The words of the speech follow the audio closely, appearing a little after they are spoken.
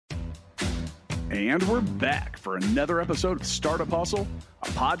And we're back for another episode of Startup Hustle, a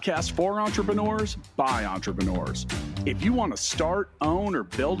podcast for entrepreneurs by entrepreneurs. If you want to start, own, or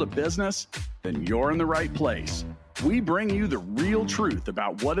build a business, then you're in the right place. We bring you the real truth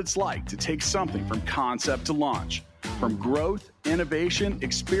about what it's like to take something from concept to launch. From growth, innovation,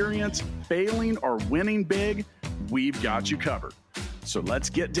 experience, failing, or winning big, we've got you covered. So let's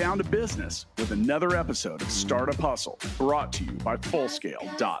get down to business with another episode of Startup Hustle, brought to you by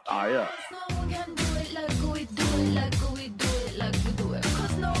Fullscale.io.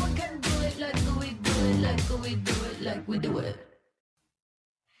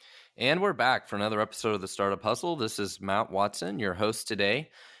 And we're back for another episode of the Startup Hustle. This is Matt Watson, your host today.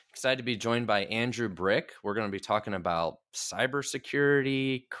 Excited to be joined by Andrew Brick. We're going to be talking about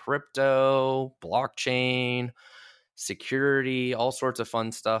cybersecurity, crypto, blockchain, security, all sorts of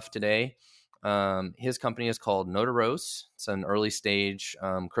fun stuff today. His company is called Notaros. It's an early stage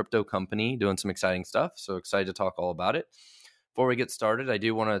crypto company doing some exciting stuff. So excited to talk all about it. Before we get started, I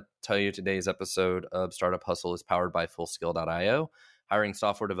do want to tell you today's episode of Startup Hustle is powered by Fullscale.io. Hiring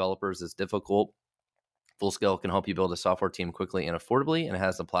software developers is difficult. Fullscale can help you build a software team quickly and affordably, and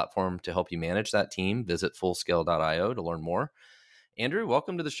has the platform to help you manage that team. Visit Fullscale.io to learn more. Andrew,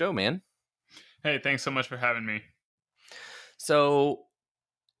 welcome to the show, man. Hey, thanks so much for having me. So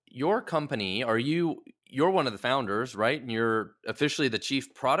your company, you're one of the founders, right? And you're officially the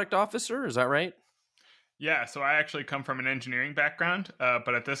chief product officer, is that right? Yeah, so I actually come from an engineering background,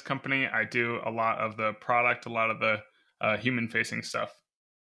 but at this company, I do a lot of the product, a lot of the human-facing stuff.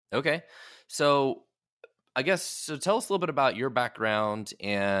 Okay. So tell us a little bit about your background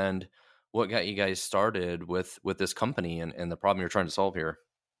and what got you guys started with this company and the problem you're trying to solve here.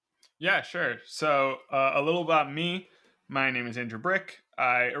 Yeah, sure. So a little about me. My name is Andrew Brick.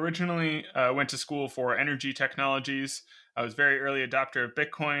 I originally went to school for energy technologies. I was a very early adopter of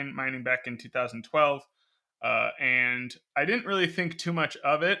Bitcoin mining back in 2012. And I didn't really think too much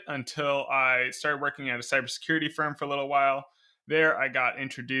of it until I started working at a cybersecurity firm for a little while. There, I got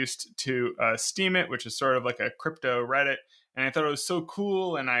introduced to Steemit, which is sort of like a crypto Reddit. And I thought it was so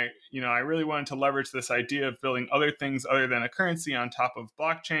cool. And I really wanted to leverage this idea of building other things other than a currency on top of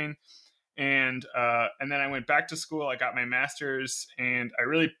blockchain. And then I went back to school. I got my master's, and I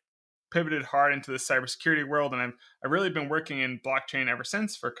really pivoted hard into the cybersecurity world. And I've really been working in blockchain ever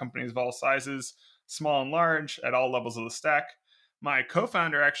since for companies of all sizes, small and large, at all levels of the stack. My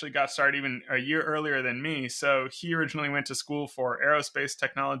co-founder actually got started even a year earlier than me. So he originally went to school for aerospace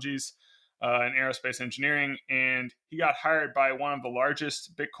technologies and aerospace engineering, and he got hired by one of the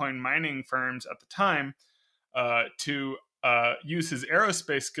largest Bitcoin mining firms at the time to use his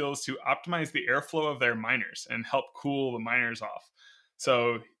aerospace skills to optimize the airflow of their miners and help cool the miners off.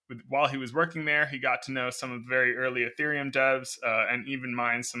 So while he was working there, he got to know some of the very early Ethereum devs and even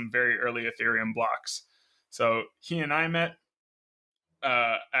mine some very early Ethereum blocks. So he and I met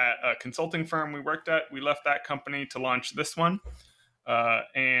at a consulting firm we worked at. We left that company to launch this one. So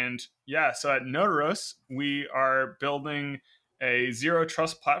at Notaros, we are building a zero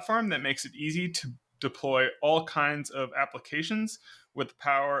trust platform that makes it easy to deploy all kinds of applications with the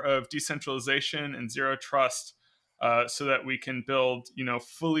power of decentralization and zero trust, so that we can build,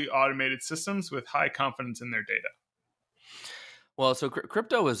 fully automated systems with high confidence in their data. Well, so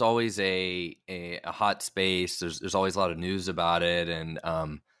crypto is always a hot space. There's always a lot of news about it, and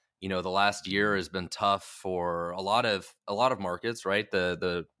the last year has been tough for a lot of markets, right?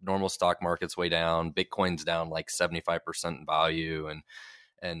 The normal stock market's way down. Bitcoin's down like 75% in value,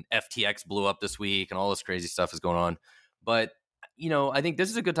 and FTX blew up this week, and all this crazy stuff is going on. But I think this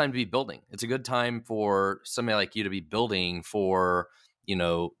is a good time to be building. It's a good time for somebody like you to be building for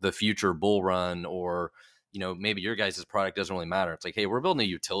the future bull run, or maybe your guys' product doesn't really matter. It's like, hey, we're building a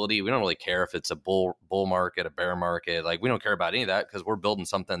utility. We don't really care if it's a bull market, a bear market. Like, we don't care about any of that because we're building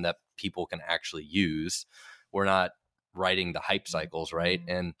something that people can actually use. We're not riding the hype cycles, right?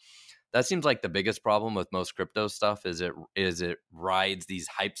 And that seems like the biggest problem with most crypto stuff is it rides these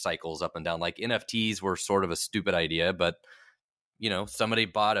hype cycles up and down. Like, NFTs were sort of a stupid idea, but somebody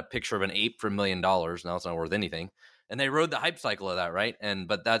bought a picture of an ape for $1 million. Now it's not worth anything. And they rode the hype cycle of that, right?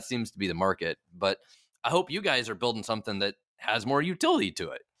 But that seems to be the market. But I hope you guys are building something that has more utility to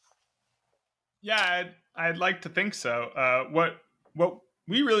it. Yeah, I'd like to think so. What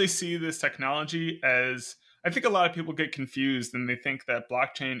we really see this technology as, I think a lot of people get confused and they think that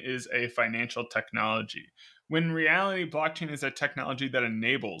blockchain is a financial technology, when in reality, blockchain is a technology that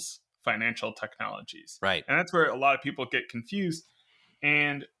enables financial technologies. Right. And that's where a lot of people get confused.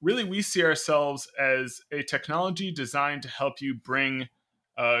 And really, we see ourselves as a technology designed to help you bring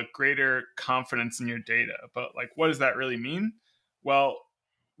greater confidence in your data. But what does that really mean? Well,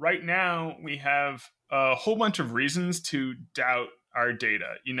 right now we have a whole bunch of reasons to doubt our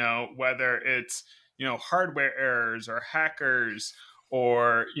data, whether it's, hardware errors or hackers,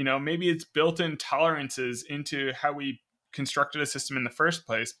 or, maybe it's built-in tolerances into how we constructed a system in the first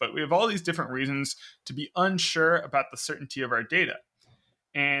place. But we have all these different reasons to be unsure about the certainty of our data.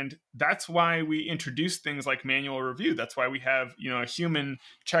 And that's why we introduce things like manual review. That's why we have, a human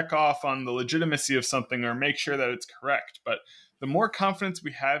check off on the legitimacy of something or make sure that it's correct. But the more confidence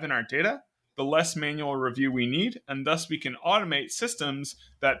we have in our data, the less manual review we need. And thus we can automate systems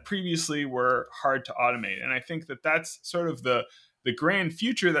that previously were hard to automate. And I think that that's sort of the grand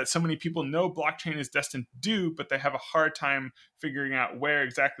future that so many people know blockchain is destined to do, but they have a hard time figuring out where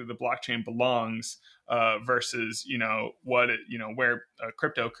exactly the blockchain belongs versus, where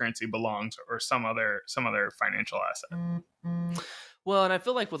cryptocurrency belongs or some other financial asset. Well, and I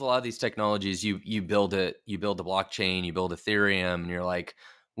feel like with a lot of these technologies, you build the blockchain, you build Ethereum, and you're like,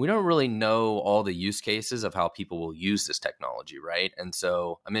 we don't really know all the use cases of how people will use this technology, right? And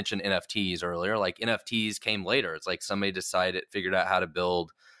so I mentioned NFTs earlier. Like NFTs came later. It's like somebody figured out how to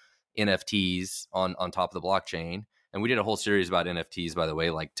build NFTs on top of the blockchain. And we did a whole series about NFTs, by the way,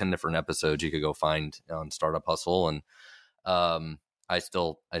 like 10 different episodes you could go find on Startup Hustle. And I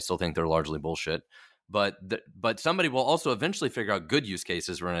still think they're largely bullshit. But somebody will also eventually figure out good use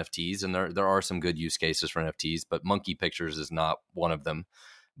cases for NFTs, and there are some good use cases for NFTs, but monkey pictures is not one of them.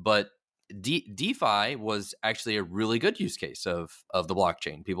 But DeFi was actually a really good use case of the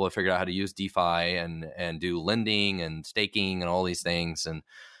blockchain. People have figured out how to use DeFi and do lending and staking and all these things. And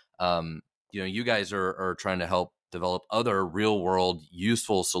you guys are trying to help develop other real world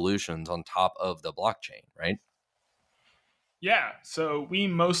useful solutions on top of the blockchain, right? Yeah. So we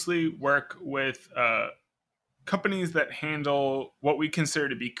mostly work with companies that handle what we consider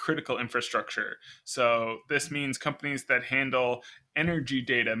to be critical infrastructure. So this means companies that handle energy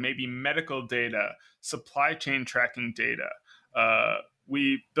data, maybe medical data, supply chain tracking data.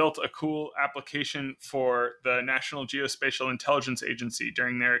 We built a cool application for the National Geospatial Intelligence Agency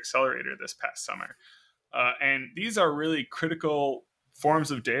during their accelerator this past summer. And these are really critical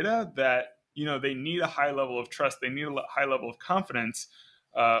forms of data that, they need a high level of trust. They need a high level of confidence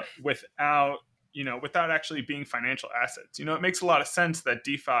without actually being financial assets. It makes a lot of sense that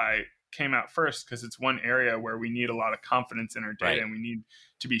DeFi came out first because it's one area where we need a lot of confidence in our data, right? And we need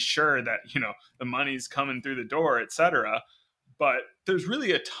to be sure that, the money's coming through the door, et cetera. But there's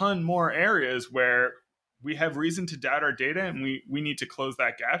really a ton more areas where we have reason to doubt our data, and we need to close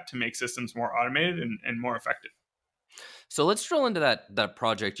that gap to make systems more automated and more effective. So let's drill into that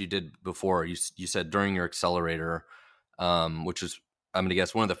project you did before. You said during your accelerator, which is, I'm going to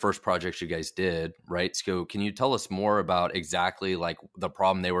guess, one of the first projects you guys did, right? So can you tell us more about exactly like the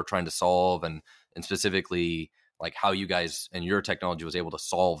problem they were trying to solve and specifically like how you guys and your technology was able to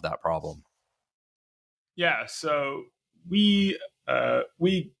solve that problem? Yeah. So we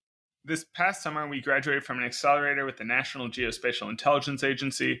this past summer, we graduated from an accelerator with the National Geospatial Intelligence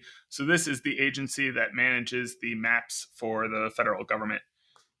Agency. So this is the agency that manages the maps for the federal government.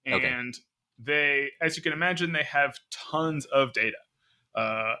 And they, as you can imagine, they have tons of data.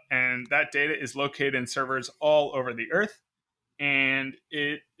 And that data is located in servers all over the earth. And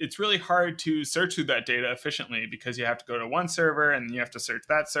it's really hard to search through that data efficiently because you have to go to one server and you have to search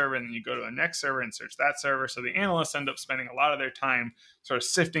that server, and then you go to the next server and search that server. So the analysts end up spending a lot of their time sort of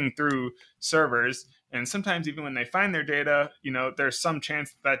sifting through servers. And sometimes even when they find their data, there's some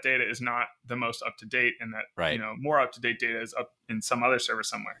chance that data is not the most up to date, and that, right, more up to date data is up in some other server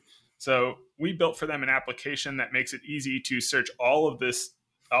somewhere. So we built for them an application that makes it easy to search all of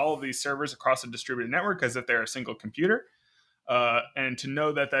these servers across a distributed network as if they're a single computer. And to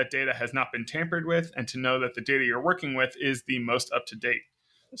know that data has not been tampered with, and to know that the data you're working with is the most up to date.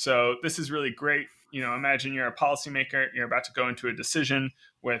 So this is really great. Imagine you're a policymaker, you're about to go into a decision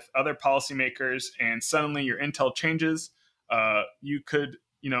with other policymakers, and suddenly your intel changes. You could,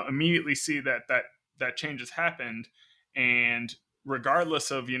 immediately see that change has happened, and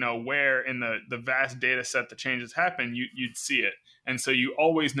regardless of, where in the vast data set the changes happen, you'd see it. And so you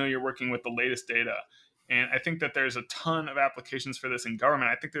always know you're working with the latest data. And I think that there's a ton of applications for this in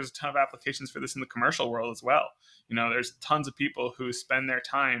government. I think there's a ton of applications for this in the commercial world as well. There's tons of people who spend their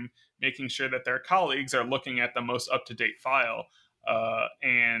time making sure that their colleagues are looking at the most up-to-date file.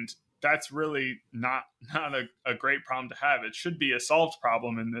 And that's really not a great problem to have. It should be a solved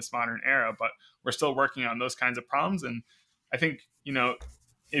problem in this modern era, but we're still working on those kinds of problems. And I think,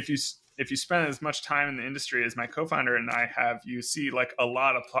 if you spend as much time in the industry as my co-founder and I have, you see like a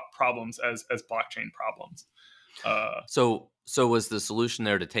lot of problems as blockchain problems. So was the solution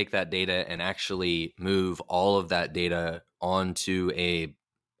there to take that data and actually move all of that data onto a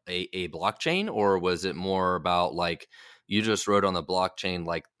a blockchain, or was it more about like you just wrote on the blockchain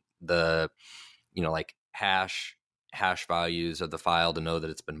like the like hash values of the file to know that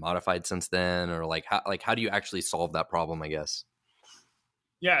it's been modified since then, or like how do you actually solve that problem, I guess?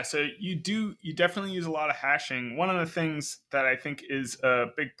 Yeah, so you definitely use a lot of hashing. One of the things that I think is a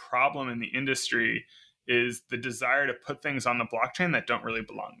big problem in the industry is the desire to put things on the blockchain that don't really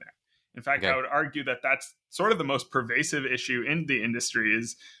belong there. In fact, Okay. I would argue that that's sort of the most pervasive issue in the industry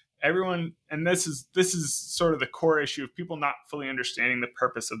is everyone, and this is sort of the core issue of people not fully understanding the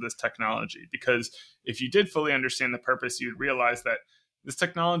purpose of this technology. Because if you did fully understand the purpose, you'd realize that this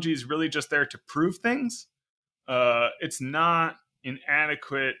technology is really just there to prove things. It's not an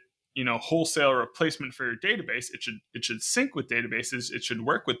adequate, wholesale replacement for your database. It should sync with databases. It should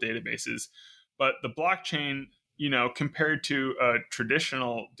work with databases. But the blockchain, compared to a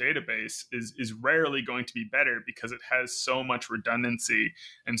traditional database, is rarely going to be better because it has so much redundancy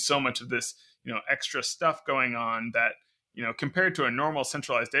and so much of this, extra stuff going on that, compared to a normal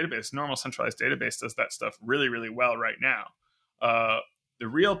centralized database does that stuff really, really well right now. The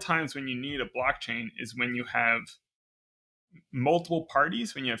real times when you need a blockchain is when you have multiple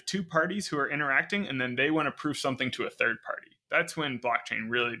parties, when you have two parties who are interacting and then they want to prove something to a third party. That's when blockchain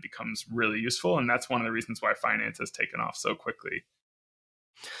really becomes really useful. And that's one of the reasons why finance has taken off so quickly.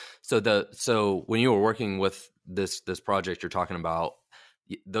 So when you were working with this project you're talking about,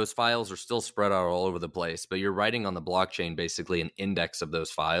 those files are still spread out all over the place, but you're writing on the blockchain basically an index of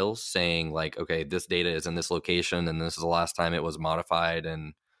those files saying like, okay, this data is in this location and this is the last time it was modified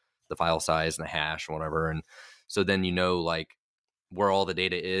and the file size and the hash and whatever. And so then like where all the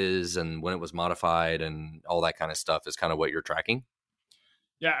data is and when it was modified and all that kind of stuff is kind of what you're tracking.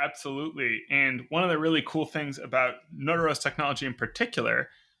 Yeah, absolutely. And one of the really cool things about Notaros technology in particular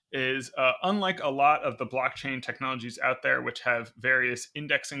is unlike a lot of the blockchain technologies out there, which have various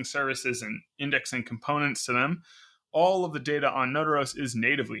indexing services and indexing components to them, all of the data on Notaros is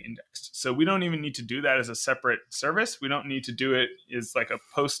natively indexed. So we don't even need to do that as a separate service. We don't need to do it as like a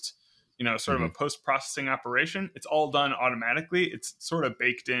post of a post-processing operation. It's all done automatically. It's sort of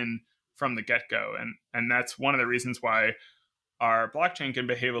baked in from the get-go. And that's one of the reasons why our blockchain can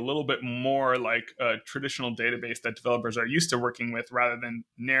behave a little bit more like a traditional database that developers are used to working with, rather than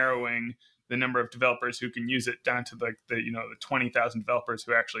narrowing the number of developers who can use it down to the 20,000 developers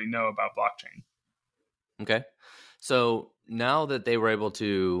who actually know about blockchain. Okay. So now that they were able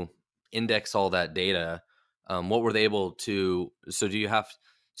to index all that data, what were they able to, so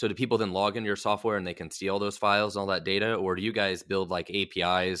do people then log into your software and they can see all those files and all that data? Or do you guys build like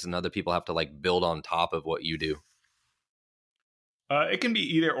APIs and other people have to like build on top of what you do? It can be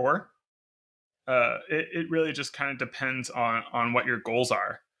either or. It really just kind of depends on what your goals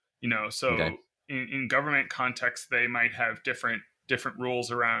are. So Okay. in government context, they might have different rules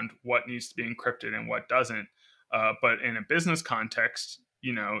around what needs to be encrypted and what doesn't. But in a business context,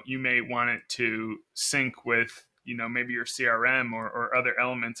 you may want it to sync with maybe your CRM or other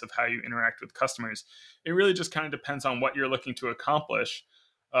elements of how you interact with customers. It really just kind of depends on what you're looking to accomplish.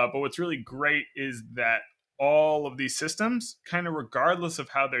 But what's really great is that all of these systems, kind of regardless of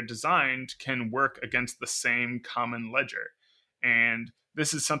how they're designed, can work against the same common ledger. And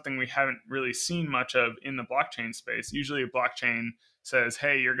this is something we haven't really seen much of in the blockchain space. Usually a blockchain says,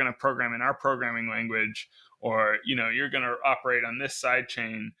 hey, you're going to program in our programming language, or you're going to operate on this side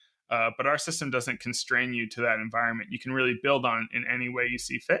chain. But our system doesn't constrain you to that environment. You can really build on it in any way you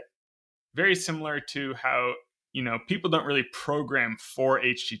see fit. Very similar to how, people don't really program for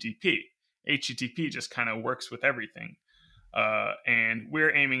HTTP. HTTP just kind of works with everything. And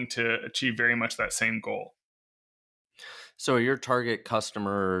we're aiming to achieve very much that same goal. So are your target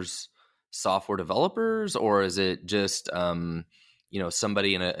customers software developers, or is it just,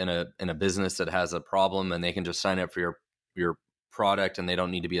 somebody in a business that has a problem and they can just sign up for your product and they don't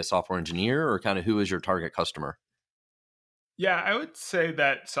need to be a software engineer, or kind of who is your target customer? Yeah, I would say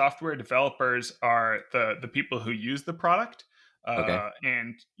that software developers are the people who use the product. Okay.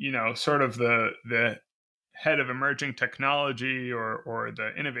 And, sort of the head of emerging technology or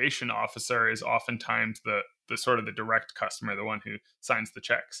the innovation officer is oftentimes the sort of the direct customer, the one who signs the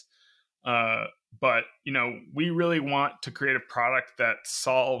checks. But, we really want to create a product that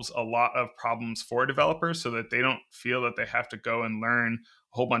solves a lot of problems for developers so that they don't feel that they have to go and learn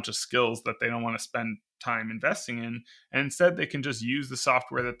a whole bunch of skills that they don't want to spend time investing in. And instead, they can just use the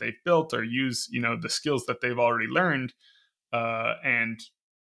software that they've built or use, the skills that they've already learned. And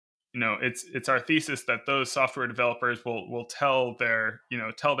it's our thesis that those software developers will tell their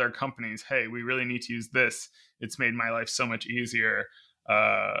companies, hey, we really need to use this. It's made my life so much easier.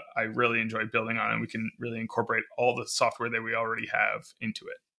 I really enjoy building on it. We can really incorporate all the software that we already have into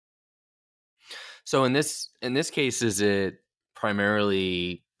it. So in this case, is it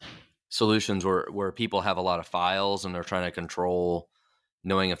primarily solutions where people have a lot of files and they're trying to control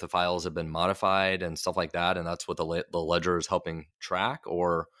knowing if the files have been modified and stuff like that, and that's what the ledger is helping track?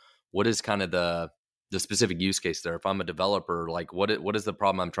 Or what is kind of the specific use case there? If I'm a developer, like what is the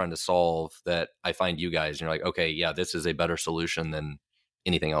problem I'm trying to solve that I find you guys and you're like, okay, yeah, this is a better solution than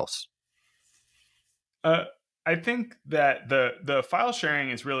anything else? I think that the file sharing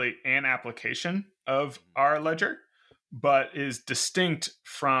is really an application of our ledger, but is distinct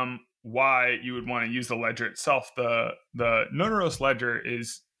from why you would want to use the ledger itself. The Notaros ledger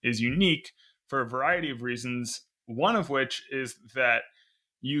is unique for a variety of reasons. One of which is that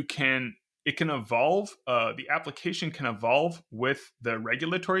it can evolve. The application can evolve with the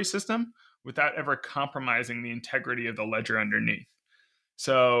regulatory system without ever compromising the integrity of the ledger underneath.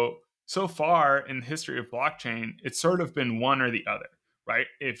 So far in the history of blockchain, it's sort of been one or the other, right?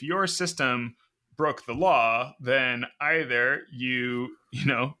 If your system broke the law, then either you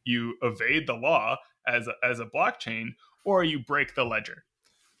evade the law as a blockchain, or you break the ledger.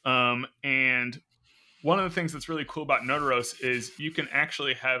 And one of the things that's really cool about Notaros is you can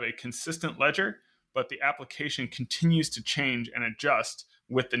actually have a consistent ledger, but the application continues to change and adjust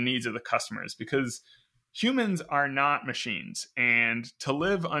with the needs of the customers, because humans are not machines. And to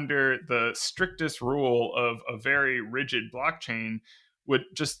live under the strictest rule of a very rigid blockchain would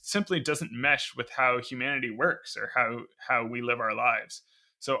just simply doesn't mesh with how humanity works or how we live our lives.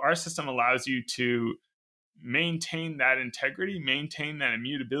 So our system allows you to maintain that integrity, maintain that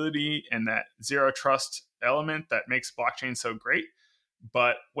immutability and that zero trust element that makes blockchain so great,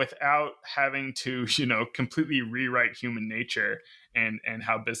 but without having to, completely rewrite human nature and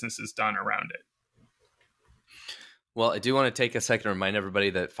how business is done around it. Well, I do want to take a second to remind everybody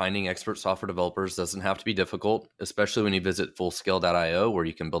that finding expert software developers doesn't have to be difficult, especially when you visit Fullscale.io, where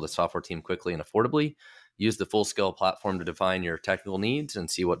you can build a software team quickly and affordably. Use the Fullscale platform to define your technical needs and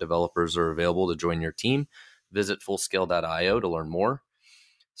see what developers are available to join your team. Visit Fullscale.io to learn more.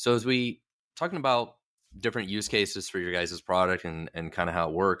 So as we talking about different use cases for your guys' product and kind of how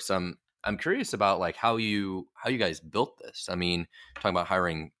it works, I'm curious about like how you guys built this. I mean, talking about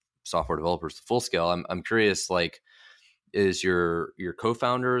hiring software developers to Fullscale, I'm curious, like, is your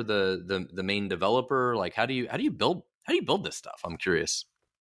co-founder the main developer? Like, how do you build this stuff? I'm curious.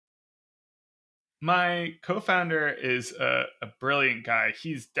 My co-founder is a brilliant guy.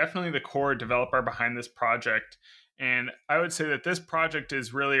 He's definitely the core developer behind this project. And I would say that this project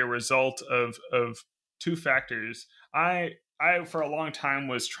is really a result of two factors. I for a long time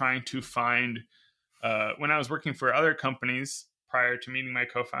was trying to find, when I was working for other companies prior to meeting my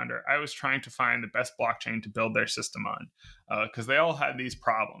co-founder, I was trying to find the best blockchain to build their system on, because they all had these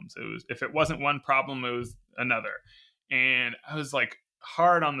problems. If it wasn't one problem, it was another. And I was like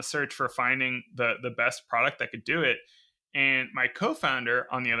hard on the search for finding the best product that could do it. And my co-founder,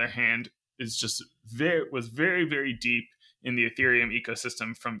 on the other hand, was very, very deep in the Ethereum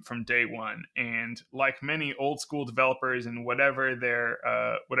ecosystem from day one. And like many old school developers and whatever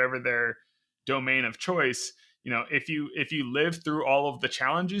their domain of choice, if you live through all of the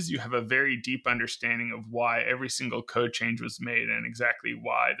challenges, you have a very deep understanding of why every single code change was made and exactly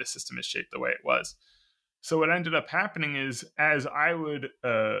why the system is shaped the way it was. So what ended up happening is, as I would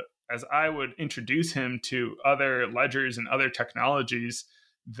introduce him to other ledgers and other technologies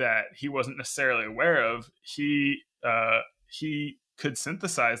that he wasn't necessarily aware of, he could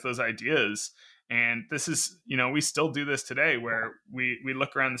synthesize those ideas. And this is, we still do this today, where we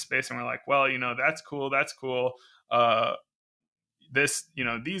look around the space and we're like, well, that's cool.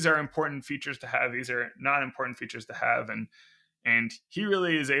 These are important features to have. These are not important features to have. And he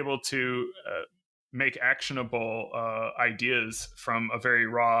really is able to make actionable ideas from a very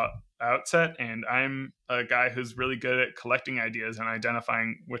raw outset. And I'm a guy who's really good at collecting ideas and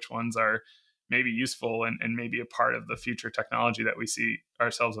identifying which ones are maybe useful and maybe a part of the future technology that we see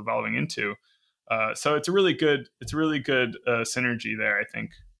ourselves evolving into. So it's a really good synergy there, I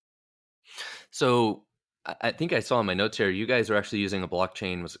think. So I think I saw in my notes here, you guys are actually using a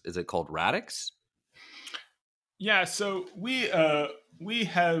blockchain. Is it called Radix? Yeah. So we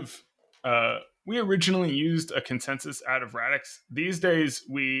originally used a consensus out of Radix. These days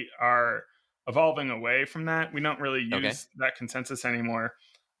we are evolving away from that. We don't really use that consensus anymore.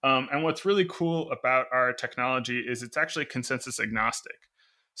 And what's really cool about our technology is it's actually consensus agnostic.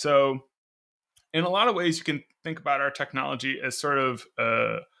 So in a lot of ways, you can think about our technology as sort of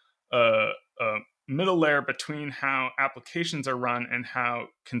a middle layer between how applications are run and how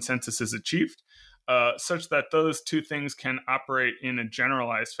consensus is achieved, such that those two things can operate in a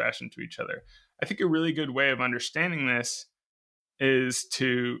generalized fashion to each other. I think a really good way of understanding this is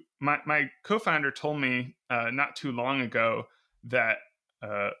to my co-founder told me not too long ago that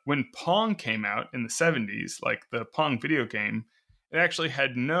when Pong came out in the 70s, like the Pong video game, it actually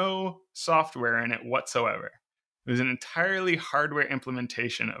had no software in it whatsoever. It was an entirely hardware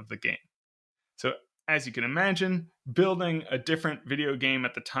implementation of the game. So as you can imagine, building a different video game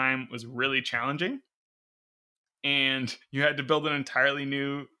at the time was really challenging. And you had to build an entirely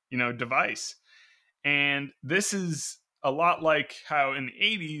new, device. And this is a lot like how in the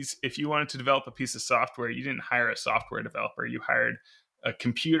 80s, if you wanted to develop a piece of software, you didn't hire a software developer, you hired a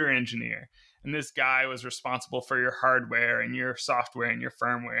computer engineer. And this guy was responsible for your hardware and your software and your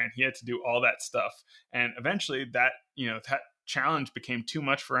firmware, and he had to do all that stuff. And eventually that challenge became too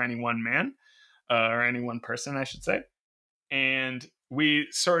much for any one man, or any one person, I should say. And we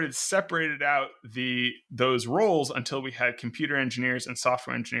sort of separated out those roles until we had computer engineers and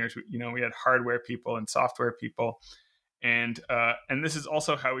software engineers. We had hardware people and software people. And this is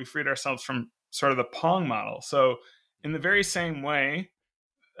also how we freed ourselves from sort of the Pong model. So in the very same way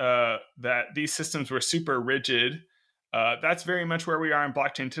that these systems were super rigid, that's very much where we are in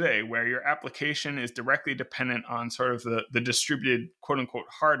blockchain today, where your application is directly dependent on sort of the distributed quote unquote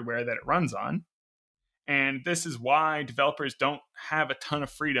hardware that it runs on. And this is why developers don't have a ton of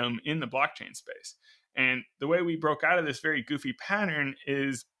freedom in the blockchain space. And the way we broke out of this very goofy pattern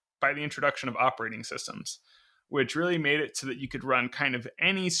is by the introduction of operating systems, which really made it so that you could run kind of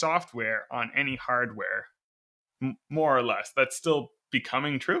any software on any hardware, more or less. That's still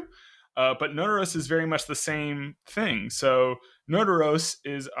becoming true. But Noderos is very much the same thing. So Noderos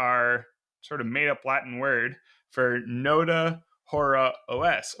is our sort of made up Latin word for Noda Hora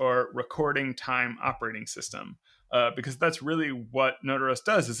OS, or recording time operating system, because that's really what Noderos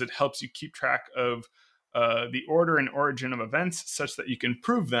does. Is it helps you keep track of the order and origin of events such that you can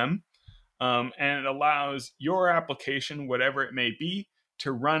prove them, and it allows your application, whatever it may be,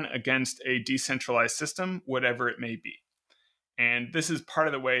 to run against a decentralized system, whatever it may be. And this is part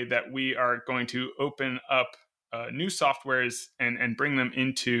of the way that we are going to open up new softwares and bring them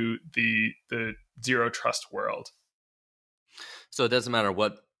into the zero trust world. So it doesn't matter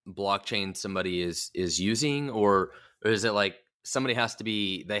what blockchain somebody is using, or is it like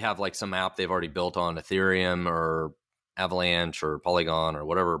somebody they have like some app they've already built on Ethereum or Avalanche or Polygon or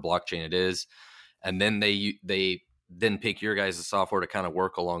whatever blockchain it is, and then they then pick your guys' software to kind of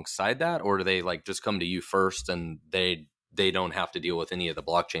work alongside that, or do they like just come to you first and they don't have to deal with any of the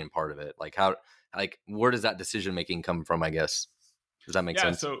blockchain part of it? Like where does that decision making come from, I guess? Does that make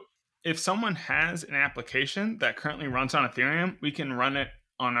sense? So if someone has an application that currently runs on Ethereum, we can run it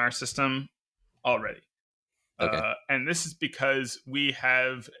on our system already. Okay. And this is because we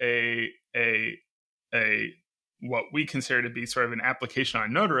have a what we consider to be sort of an application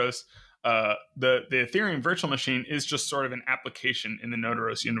on Noderos. The Ethereum virtual machine is just sort of an application in the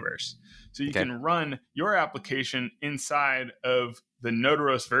Noderos universe. So you can run your application inside of the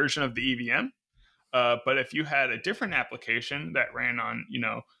Noderos version of the EVM. But if you had a different application that ran on,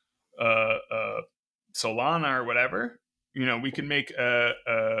 Solana or whatever, we could make a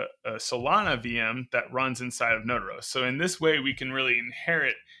Solana VM that runs inside of Noderos. So in this way, we can really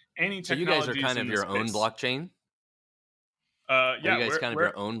inherit any technologies. So you guys are kind of your own blockchain? Yeah, are you guys kind of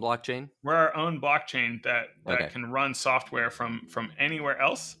your own blockchain? We're our own blockchain that can run software from anywhere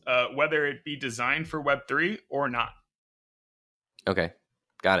else, whether it be designed for Web3 or not. Okay,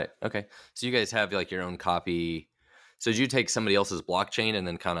 got it. Okay, so you guys have like your own copy. So did you take somebody else's blockchain and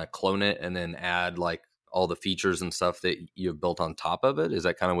then kind of clone it and then add like all the features and stuff that you've built on top of it? Is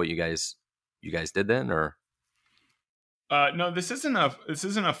that kind of what you guys did then, or? No, this isn't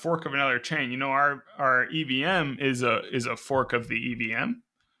a fork of another chain. Our EVM is a fork of the EVM.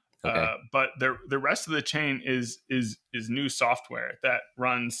 Okay. But the rest of the chain is new software that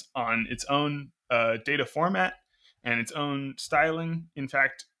runs on its own data format and its own styling. In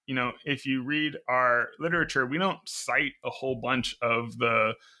fact, if you read our literature, we don't cite a whole bunch of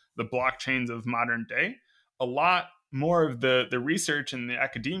the blockchains of modern day. A lot more of the research and the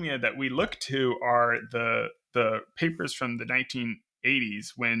academia that we look to are the papers from the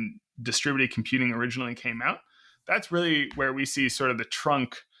 1980s when distributed computing originally came out. That's really where we see sort of the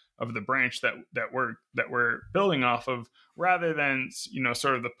trunk of the branch that we're building off of, rather than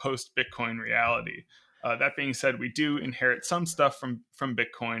sort of the post Bitcoin reality. That being said, we do inherit some stuff from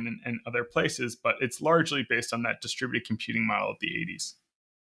Bitcoin and other places, but it's largely based on that distributed computing model of the 80s.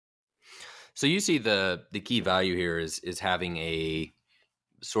 So you see the key value here is having a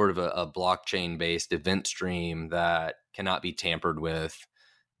sort of a blockchain-based event stream that cannot be tampered with,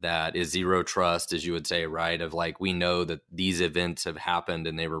 that is zero trust, as you would say, right? Of like, we know that these events have happened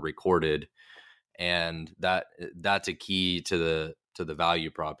and they were recorded, and that's a key to the value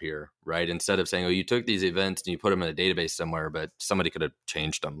prop here, right? Instead of saying, oh, you took these events and you put them in a database somewhere, but somebody could have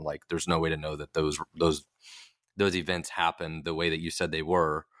changed them. Like there's no way to know that those events happened the way that you said they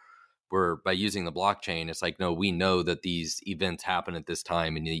were. Where by using the blockchain, it's like, no, we know that these events happen at this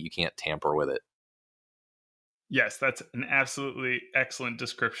time and you can't tamper with it. Yes, that's an absolutely excellent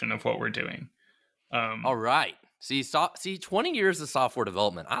description of what we're doing. All right. See, 20 years of software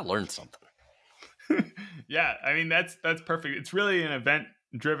development, I learned something. Yeah, I mean, that's perfect. It's really an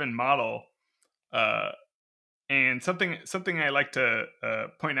event-driven model. And something I like to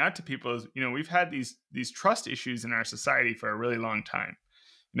point out to people is, we've had these trust issues in our society for a really long time.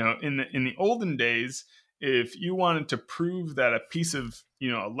 In the olden days, if you wanted to prove that a piece of,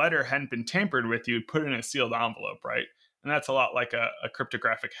 a letter hadn't been tampered with, you would put it in a sealed envelope, right? And that's a lot like a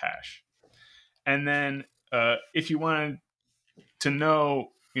cryptographic hash. And then if you wanted to know,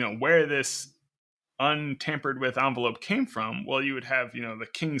 where this untampered with envelope came from, well, you would have, the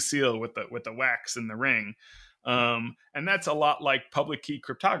king's seal with the wax and the ring. And that's a lot like public key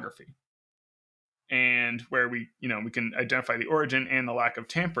cryptography. And where we can identify the origin and the lack of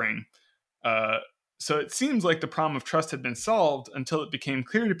tampering. So it seems like the problem of trust had been solved until it became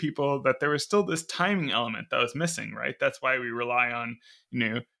clear to people that there was still this timing element that was missing, right? That's why we rely on,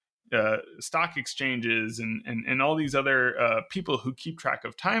 stock exchanges and all these other people who keep track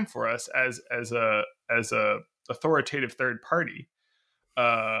of time for us as a authoritative third party.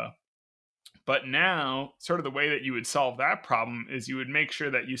 But now, sort of the way that you would solve that problem is you would make sure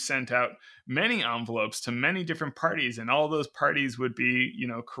that you sent out many envelopes to many different parties, and all those parties would be,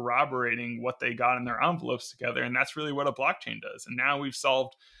 corroborating what they got in their envelopes together. And that's really what a blockchain does. And now we've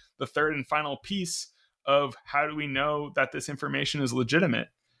solved the third and final piece of how do we know that this information is legitimate.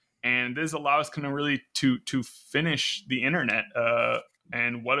 And this allows kind of really to finish the internet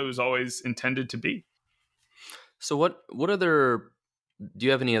and what it was always intended to be. So what other, do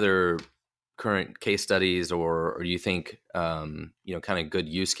you have any other current case studies or do you think, kind of good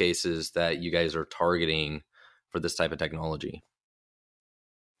use cases that you guys are targeting for this type of technology?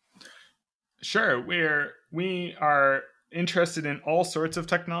 Sure. We are interested in all sorts of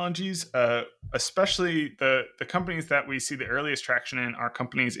technologies, especially the companies that we see the earliest traction in are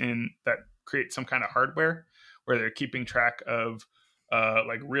companies that create some kind of hardware where they're keeping track of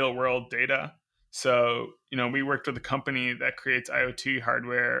like real world data. So, we worked with a company that creates IoT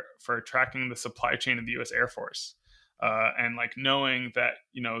hardware for tracking the supply chain of the U.S. Air Force. And like knowing that,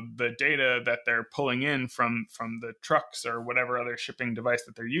 the data that they're pulling in from the trucks or whatever other shipping device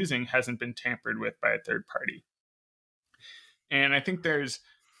that they're using hasn't been tampered with by a third party. And I think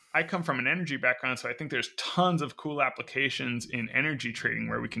I come from an energy background, so I think there's tons of cool applications in energy trading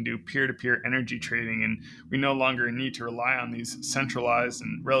where we can do peer-to-peer energy trading, and we no longer need to rely on these centralized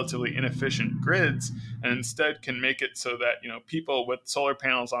and relatively inefficient grids, and instead can make it so that people with solar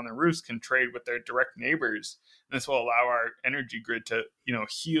panels on their roofs can trade with their direct neighbors. And this will allow our energy grid to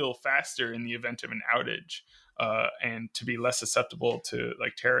heal faster in the event of an outage, and to be less susceptible to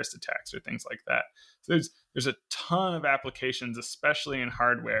like terrorist attacks or things like that. So there's a ton of applications, especially in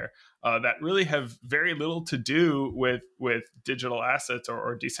hardware, that really have very little to do with digital assets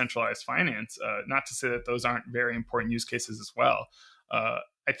or decentralized finance. Not to say that those aren't very important use cases as well.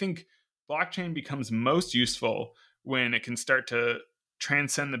 I think blockchain becomes most useful when it can start to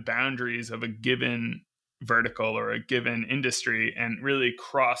transcend the boundaries of a given vertical or a given industry and really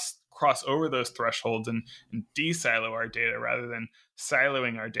cross over those thresholds and de-silo our data rather than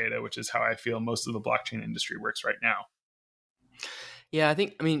siloing our data, which is how I feel most of the blockchain industry works right now. Yeah, I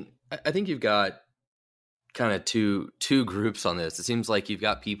think you've got kind of two groups on this. It seems like you've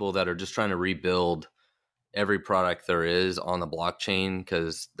got people that are just trying to rebuild every product there is on the blockchain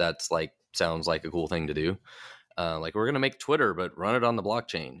because that's like sounds like a cool thing to do. Like we're going to make Twitter, but run it on the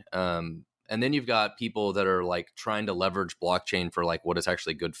blockchain. And then you've got people that are like trying to leverage blockchain for like what it's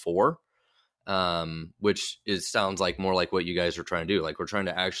actually good for, which sounds like more like what you guys are trying to do. Like we're trying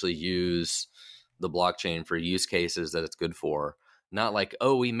to actually use the blockchain for use cases that it's good for. Not like,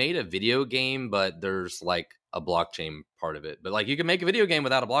 oh, we made a video game, but there's like a blockchain part of it. But like you can make a video game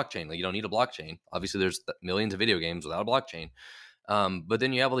without a blockchain. Like you don't need a blockchain. Obviously, there's millions of video games without a blockchain. But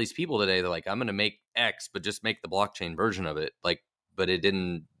then you have all these people today that are like, I'm going to make X, but just make the blockchain version of it. Like, but you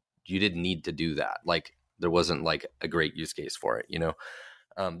didn't need to do that. Like there wasn't like a great use case for it,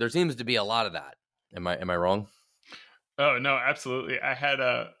 there seems to be a lot of that. Am I wrong? Oh no, absolutely. I had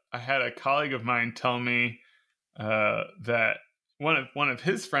a colleague of mine tell me that one of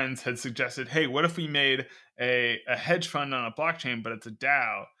his friends had suggested, hey, what if we made a hedge fund on a blockchain, but it's a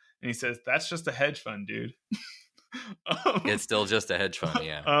DAO? And he says, that's just a hedge fund, dude. It's still just a hedge fund.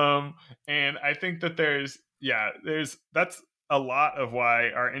 Yeah. And I think that that's a lot of why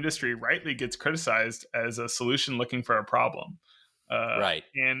our industry rightly gets criticized as a solution looking for a problem. Right.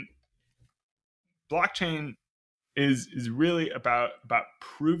 And blockchain is really about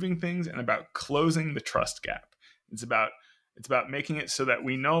proving things and about closing the trust gap. It's about making it so that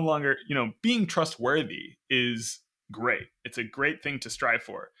we no longer, being trustworthy is great. It's a great thing to strive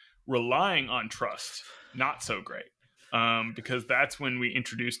for. Relying on trust, not so great. Because that's when we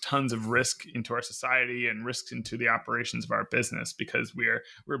introduce tons of risk into our society and risks into the operations of our business, because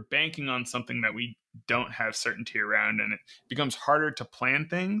we're banking on something that we don't have certainty around, and it becomes harder to plan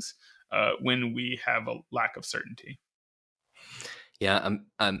things when we have a lack of certainty. Yeah,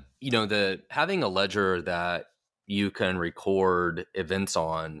 the having a ledger that you can record events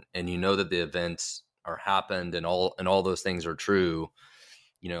on, and that the events are happened and all those things are true.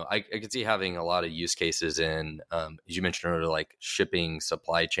 I could see having a lot of use cases in, as you mentioned earlier, like shipping,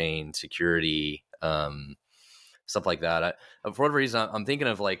 supply chain, security, stuff like that. For whatever reason, I'm thinking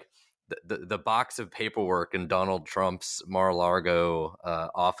of like the box of paperwork in Donald Trump's Mar-a-Lago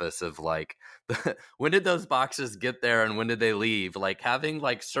office of like, when did those boxes get there and when did they leave? Like having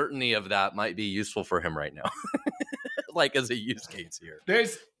like certainty of that might be useful for him right now, like as a use case here.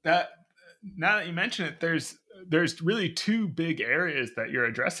 There's that. Now that you mention it, there's really two big areas that you're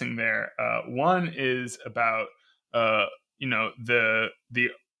addressing there. One is about the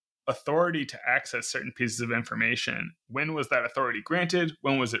authority to access certain pieces of information. When was that authority granted?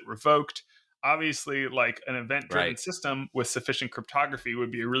 When was it revoked? Obviously, like an event-driven system with sufficient cryptography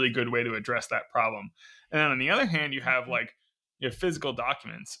would be a really good way to address that problem. And then on the other hand, you have physical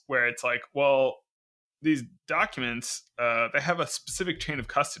documents where it's like, well, these documents they have a specific chain of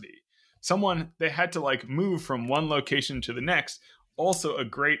custody. They had to like move from one location to the next. Also a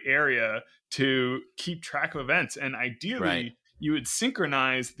great area to keep track of events. And ideally, you would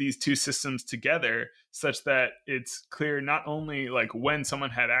synchronize these two systems together such that it's clear not only like when someone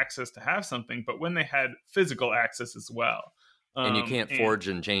had access to have something, but when they had physical access as well. And you can't forge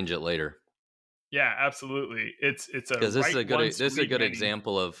and change it later. Yeah, absolutely. It's a because this is a good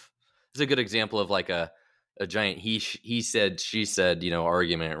example of like a giant he said, she said,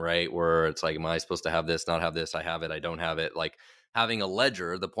 argument, right? Where it's like, am I supposed to have this, not have this? I have it, I don't have it. Like having a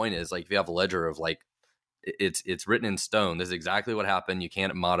ledger, the point is like, if you have a ledger of like, it's written in stone, this is exactly what happened. You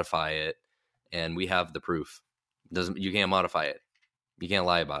can't modify it. And we have the proof. You can't modify it. You can't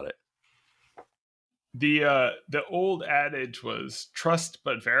lie about it. The old adage was trust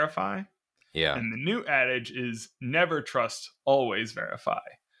but verify. Yeah. And the new adage is never trust, always verify.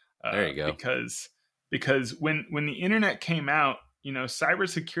 There you go. Because when the internet came out,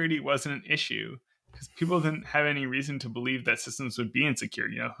 cybersecurity wasn't an issue because people didn't have any reason to believe that systems would be insecure.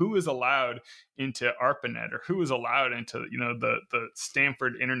 Who was allowed into ARPANET or who was allowed into, the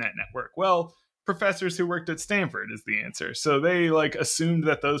Stanford Internet Network? Well, professors who worked at Stanford is the answer. So they assumed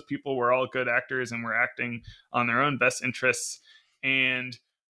that those people were all good actors and were acting on their own best interests. And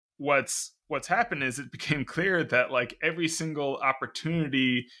what's happened is it became clear that every single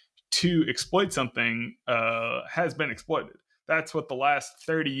opportunity to exploit something has been exploited. That's what the last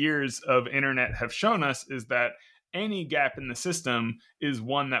 30 years of internet have shown us, is that any gap in the system is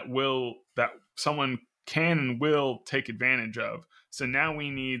one that someone can and will take advantage of. So now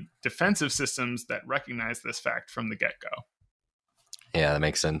we need defensive systems that recognize this fact from the get-go. Yeah, that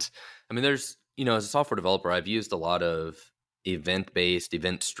makes sense. I mean, there's, as a software developer, I've used a lot of event-based,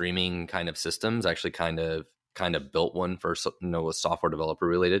 event streaming kind of systems. Actually kind of built one for, was software developer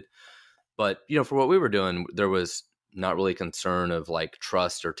related. But, for what we were doing, there was not really concern of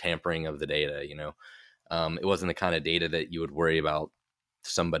trust or tampering of the data. It wasn't the kind of data that you would worry about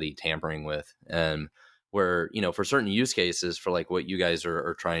somebody tampering with. And where, for certain use cases, for what you guys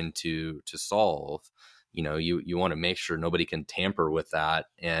are trying to solve, you want to make sure nobody can tamper with that.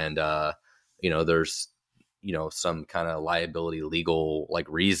 And, there's, some kind of liability, legal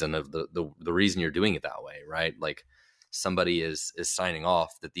reason of the reason you're doing it that way, right? Somebody is signing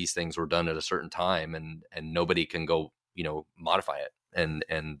off that these things were done at a certain time, and nobody can go, modify it.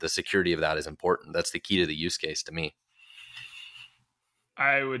 And the security of that is important. That's the key to the use case to me.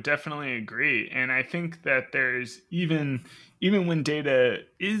 I would definitely agree. And I think that there's even when data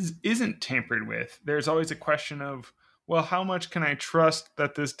isn't tampered with, there's always a question of, well, how much can I trust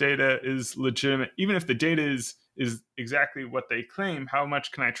that this data is legitimate? Even if the data is exactly what they claim, how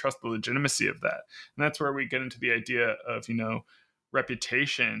much can I trust the legitimacy of that? And that's where we get into the idea of,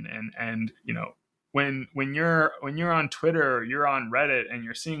 reputation and when you're on Twitter or you're on Reddit and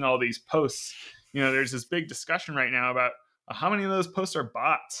you're seeing all these posts, there's this big discussion right now about how many of those posts are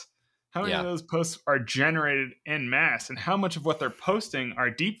bots, how many of those posts are generated en masse, and how much of what they're posting are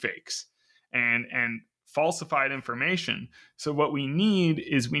deepfakes and falsified information. So what we need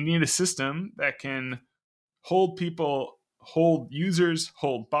a system that can hold people, hold users,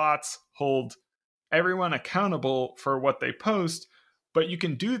 hold bots, hold everyone accountable for what they post. But you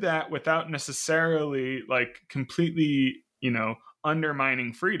can do that without necessarily like completely,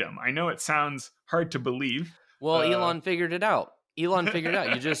 undermining freedom. I know it sounds hard to believe. Well, Elon figured it out. You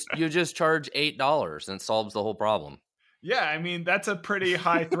just charge $8 and it solves the whole problem. Yeah, I mean, that's a pretty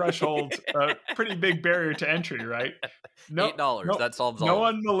high threshold, pretty big barrier to entry, right? $8, that solves all. No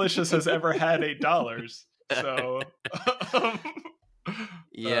one malicious has ever had $8. So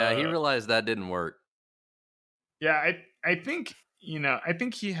yeah, he realized that didn't work. Yeah, I think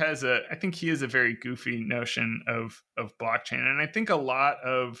he is a very goofy notion of blockchain, and I think a lot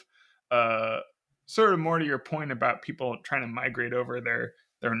of sort of more to your point about people trying to migrate over their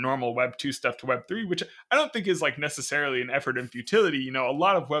normal Web 2 stuff to Web 3, which I don't think is like necessarily an effort in futility. A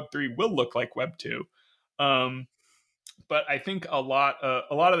lot of Web 3 will look like Web 2. But I think a lot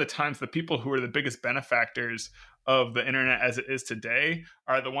of the times the people who are the biggest benefactors of the internet as it is today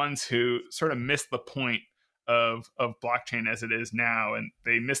are the ones who sort of miss the point of blockchain as it is now, and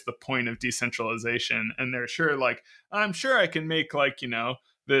they miss the point of decentralization, and they're sure like, I'm sure I can make like,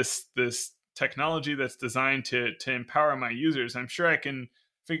 this technology that's designed to empower my users. I'm sure I can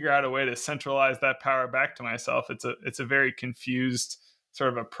figure out a way to centralize that power back to myself. It's a very confused sort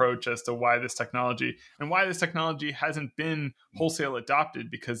of approach as to why this technology hasn't been wholesale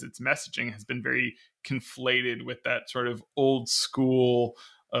adopted, because its messaging has been very conflated with that sort of old school,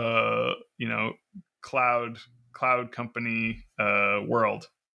 cloud company world.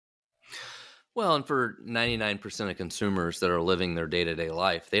 Well, and for 99% of consumers that are living their day-to-day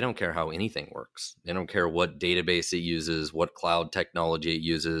life, they don't care how anything works. They don't care what database it uses, what cloud technology it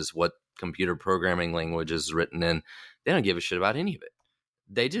uses, what computer programming language is written in. They don't give a shit about any of it.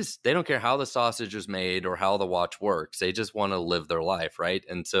 They don't care how the sausage is made or how the watch works. They just want to live their life, right?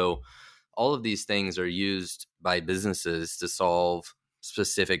 And so all of these things are used by businesses to solve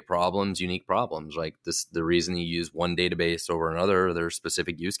specific problems, unique problems. Like the reason you use one database over another, there's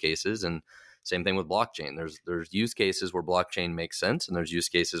specific use cases. And same thing with blockchain. There's use cases where blockchain makes sense, and there's use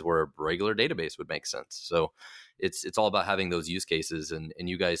cases where a regular database would make sense. So it's all about having those use cases and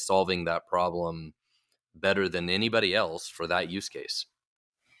you guys solving that problem better than anybody else for that use case.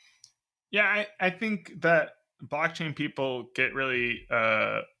 Yeah, I think that blockchain people get really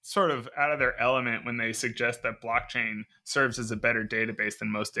sort of out of their element when they suggest that blockchain serves as a better database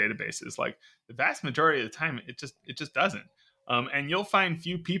than most databases. Like the vast majority of the time, it just doesn't. And you'll find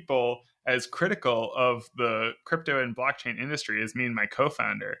few people as critical of the crypto and blockchain industry as me and my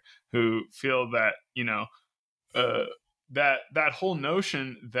co-founder, who feel that that whole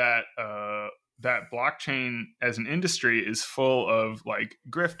notion that that blockchain as an industry is full of like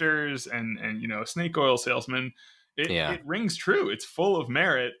grifters and snake oil salesmen. It rings true. It's full of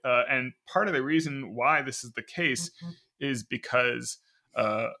merit, and part of the reason why this is the case is because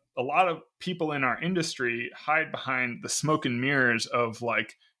a lot of people in our industry hide behind the smoke and mirrors of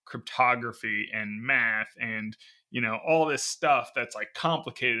like cryptography and math and all this stuff that's like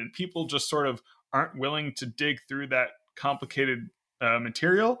complicated, and people just sort of aren't willing to dig through that complicated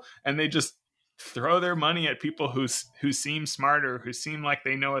material, and they just throw their money at people who seem smarter, who seem like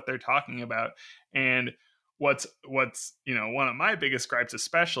they know what they're talking about. And what's one of my biggest gripes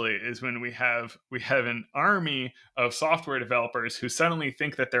especially is when we have an army of software developers who suddenly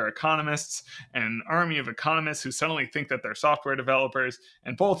think that they're economists, and an army of economists who suddenly think that they're software developers,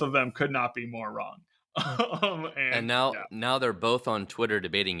 and both of them could not be more wrong. And now they're both on Twitter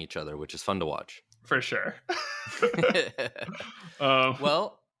debating each other, which is fun to watch. For sure.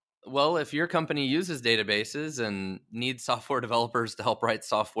 Well, if your company uses databases and needs software developers to help write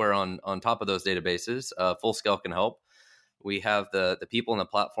software on top of those databases, Fullscale can help. We have the people in the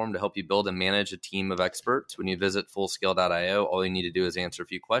platform to help you build and manage a team of experts. When you visit Fullscale.io, all you need to do is answer a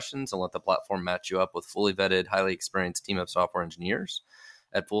few questions and let the platform match you up with fully vetted, highly experienced team of software engineers.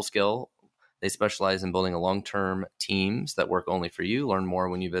 At Fullscale, they specialize in building long-term teams that work only for you. Learn more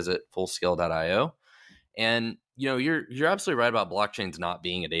when you visit Fullscale.io. And you're absolutely right about blockchains not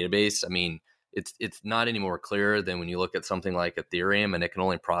being a database. I mean, it's not any more clear than when you look at something like Ethereum, and it can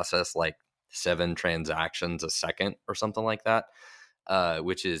only process like 7 transactions a second or something like that,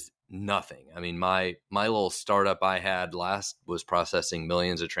 which is nothing. I mean, my little startup I had last was processing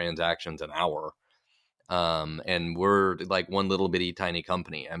millions of transactions an hour, and we're like one little bitty tiny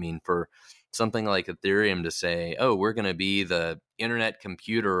company. I mean, for something like Ethereum to say, oh, we're going to be the internet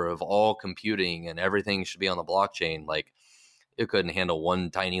computer of all computing and everything should be on the blockchain, like it couldn't handle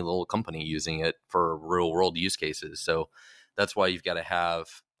one tiny little company using it for real world use cases. So that's why you've got to have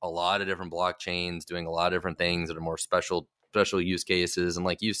a lot of different blockchains doing a lot of different things that are more special use cases. And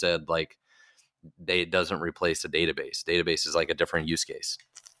like you said, like it doesn't replace a database. Database is like a different use case.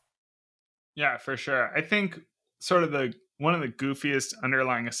 Yeah, for sure. I think sort of one of the goofiest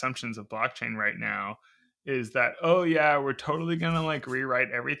underlying assumptions of blockchain right now is that, oh yeah, we're totally gonna like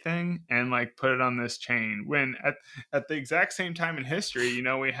rewrite everything and like put it on this chain, when at the exact same time in history, you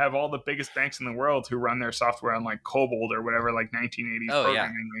know, we have all the biggest banks in the world who run their software on like COBOL or whatever, like 1980s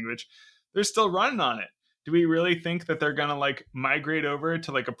programming language. They're still running on it. Do we really think that they're gonna like migrate over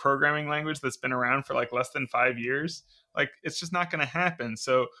to like a programming language that's been around for like less than 5 years? Like, it's just not going to happen.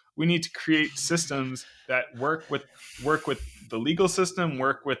 So we need to create systems that work with the legal system,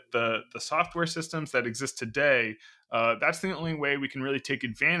 work with the software systems that exist today. That's the only way we can really take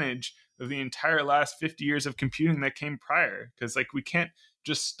advantage of the entire last 50 years of computing that came prior. Because like we can't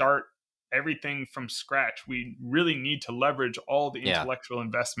just start everything from scratch. We really need to leverage all the intellectual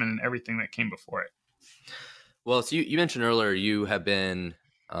investment and everything that came before it. Well, so you mentioned earlier you have been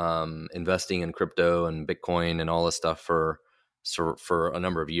investing in crypto and Bitcoin and all this stuff for a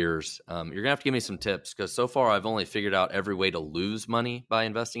number of years. You're gonna have to give me some tips, because so far I've only figured out every way to lose money by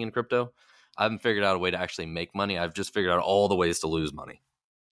investing in crypto. I haven't figured out a way to actually make money. I've just figured out all the ways to lose money.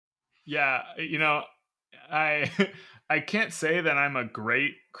 Yeah, you know, I can't say that I'm a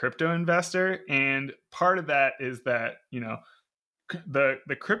great crypto investor, and part of that is that, you know, the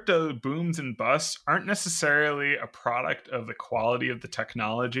crypto booms and busts aren't necessarily a product of the quality of the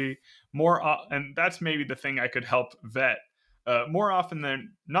technology. And that's maybe the thing I could help vet. More often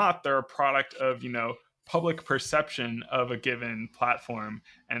than not, they're a product of, you know, public perception of a given platform,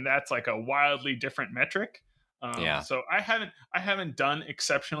 and that's like a wildly different metric. So I haven't done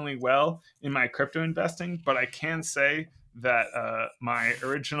exceptionally well in my crypto investing, but I can say that my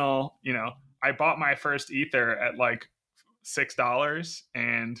original, you know, I bought my first Ether at like $6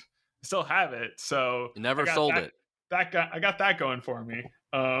 and still have it. So you never sold it. I got that going for me.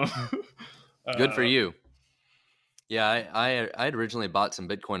 Good for you. Yeah, I had originally bought some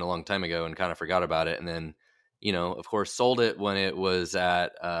Bitcoin a long time ago and kind of forgot about it, and then, you know, of course, sold it when it was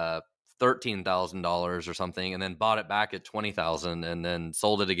at $13,000 or something, and then bought it back at $20,000, and then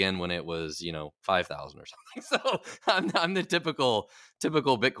sold it again when it was, you know, $5,000 or something. So I'm the typical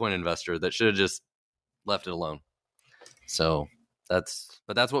Bitcoin investor that should have just left it alone. So that's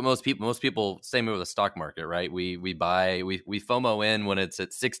what most people same with the stock market, right? We FOMO in when it's at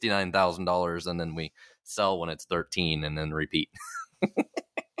 $69,000, and then we sell when it's 13, and then repeat.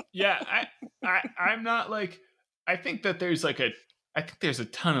 Yeah, I'm not like, I think there's a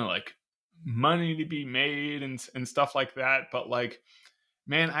ton of like money to be made and stuff like that, but like,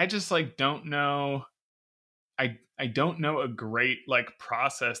 man, I just like don't know. I don't know a great like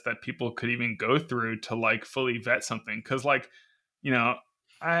process that people could even go through to like fully vet something. Cause like, you know,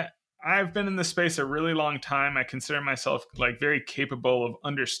 I've been in this space a really long time. I consider myself like very capable of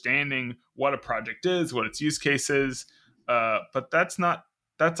understanding what a project is, what its use case is. But that's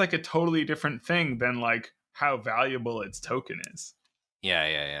like a totally different thing than like how valuable its token is.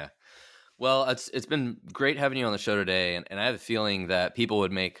 Yeah. Well, it's been great having you on the show today. And I have a feeling that people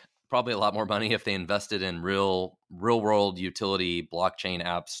would make probably a lot more money if they invested in real world utility blockchain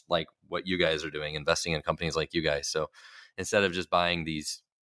apps like what you guys are doing, investing in companies like you guys. So instead of just buying these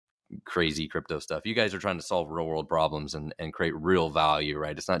crazy crypto stuff, you guys are trying to solve real world problems and create real value,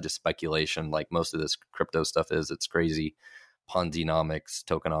 right? It's not just speculation like most of this crypto stuff is. It's crazy Ponzi-nomics,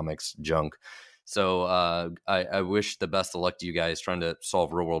 tokenomics junk. So I wish the best of luck to you guys trying to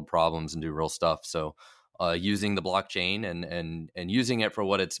solve real world problems and do real stuff. So using the blockchain and using it for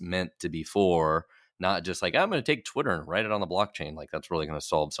what it's meant to be for, not just like, I'm going to take Twitter and write it on the blockchain. Like that's really going to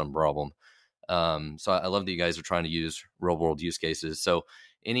solve some problem. So I love that you guys are trying to use real world use cases. So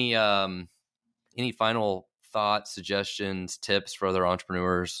any final thoughts, suggestions, tips for other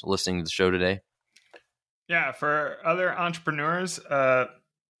entrepreneurs listening to the show today? Yeah, for other entrepreneurs,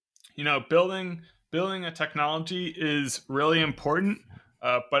 you know, building a technology is really important.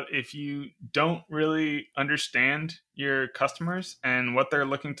 But if you don't really understand your customers and what they're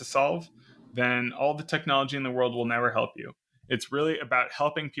looking to solve, then all the technology in the world will never help you. It's really about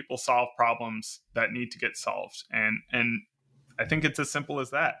helping people solve problems that need to get solved. And I think it's as simple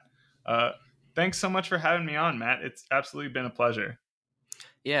as that. Thanks so much for having me on, Matt. It's absolutely been a pleasure.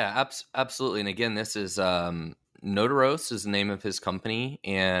 Yeah, absolutely. And again, this is Notaros is the name of his company,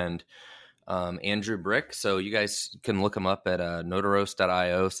 and Andrew Brick. So you guys can look him up at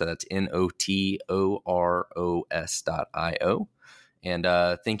notaros.io. So that's notaros.io. And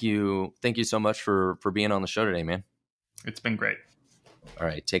thank you so much for being on the show today, man. It's been great. All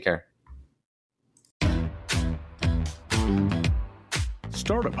right, take care.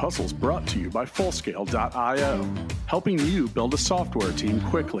 Startup Hustle is brought to you by Fullscale.io, helping you build a software team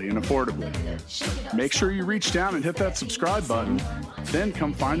quickly and affordably. Make sure you reach down and hit that subscribe button, then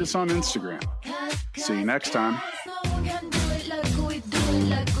come find us on Instagram. See you next time.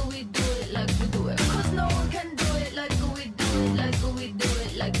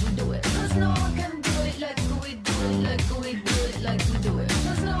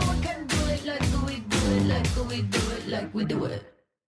 We do it.